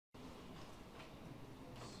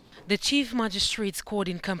The Chief Magistrate's Court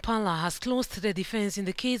in Kampala has closed the defense in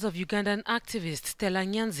the case of Ugandan activist Stella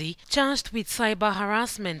Nyanzi, charged with cyber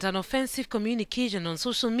harassment and offensive communication on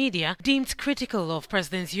social media deemed critical of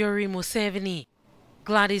President Yoweri Museveni.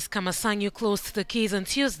 Gladys Kamasanyu closed the case on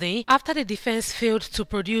Tuesday after the defense failed to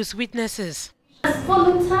produce witnesses. Has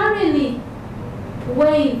voluntarily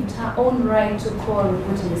waived her own right to call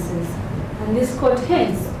witnesses, and this court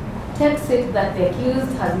hence takes it that the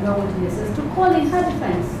accused has no witnesses to call in her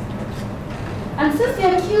defense. And since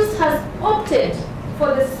the accused has opted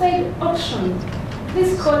for the said option,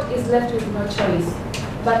 this court is left with no choice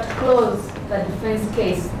but to close the defense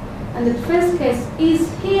case. And the defense case is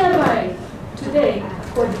hereby today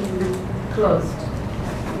accordingly closed.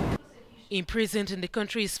 Imprisoned in the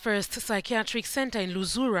country's first psychiatric center in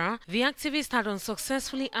Luzura, the activist had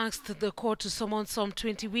unsuccessfully asked the court to summon some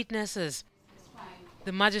 20 witnesses.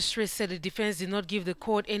 The magistrate said the defense did not give the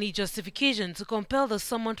court any justification to compel the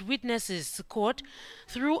summoned witnesses to court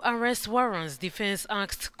through arrest warrants defense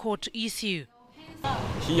asked court to issue.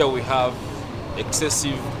 Here we have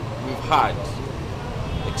excessive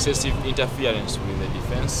interference with the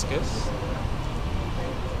defense case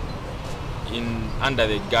under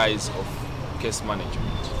the guise of case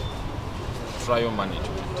management, trial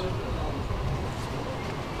management.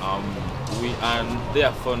 We are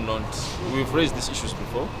therefore not, we've raised these issues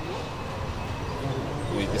before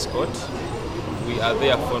with this court. We are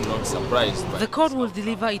therefore not surprised by the court will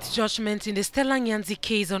deliver its judgment in the Stella Nyanzi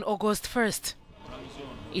case on August 1st.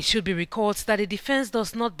 It should be recalled that the defense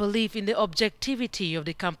does not believe in the objectivity of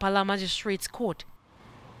the Kampala Magistrates Court.